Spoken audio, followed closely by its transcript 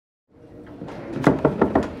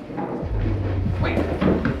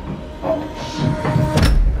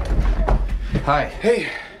Hi. Hey.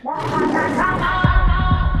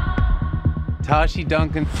 Tashi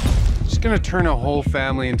Duncan. She's gonna turn a whole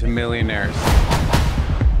family into millionaires.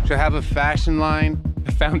 She'll have a fashion line,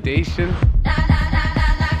 a foundation.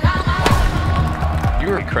 You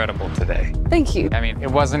were incredible today. Thank you. I mean,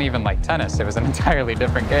 it wasn't even like tennis. It was an entirely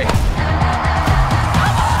different game.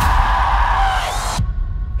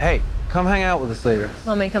 Hey, come hang out with us later.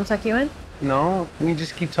 Want me to come tuck you in? No, we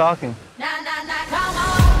just keep talking.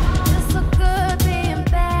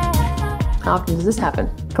 How often does this happen?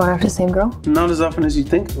 Going after the same girl? Not as often as you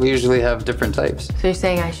think. We usually have different types. So you're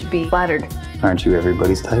saying I should be flattered? Aren't you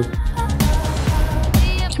everybody's type?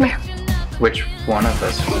 Come here. Which one of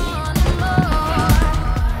us?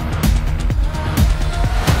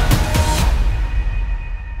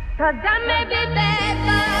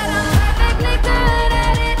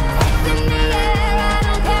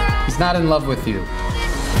 He's not in love with you.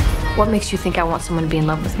 What makes you think I want someone to be in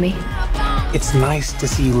love with me? It's nice to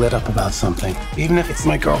see you lit up about something, even if it's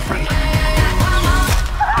my girlfriend.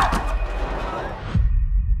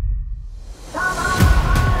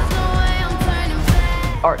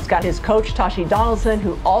 Art's got his coach, Tashi Donaldson,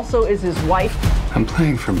 who also is his wife. I'm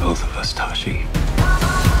playing for both of us, Tashi.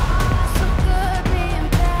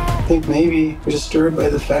 I think maybe we're disturbed by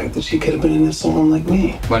the fact that she could have been into someone like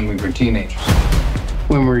me. When we were teenagers.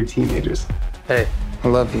 When we were teenagers. Hey, I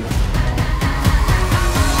love you.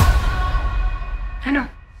 I know.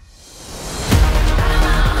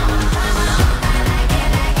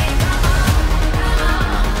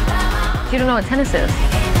 You don't know what tennis is.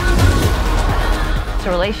 It's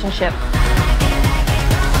a relationship.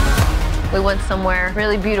 We went somewhere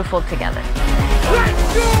really beautiful together.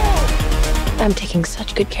 Let's go! I'm taking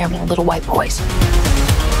such good care of my little white boys.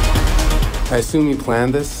 I assume you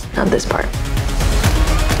planned this? Not this part.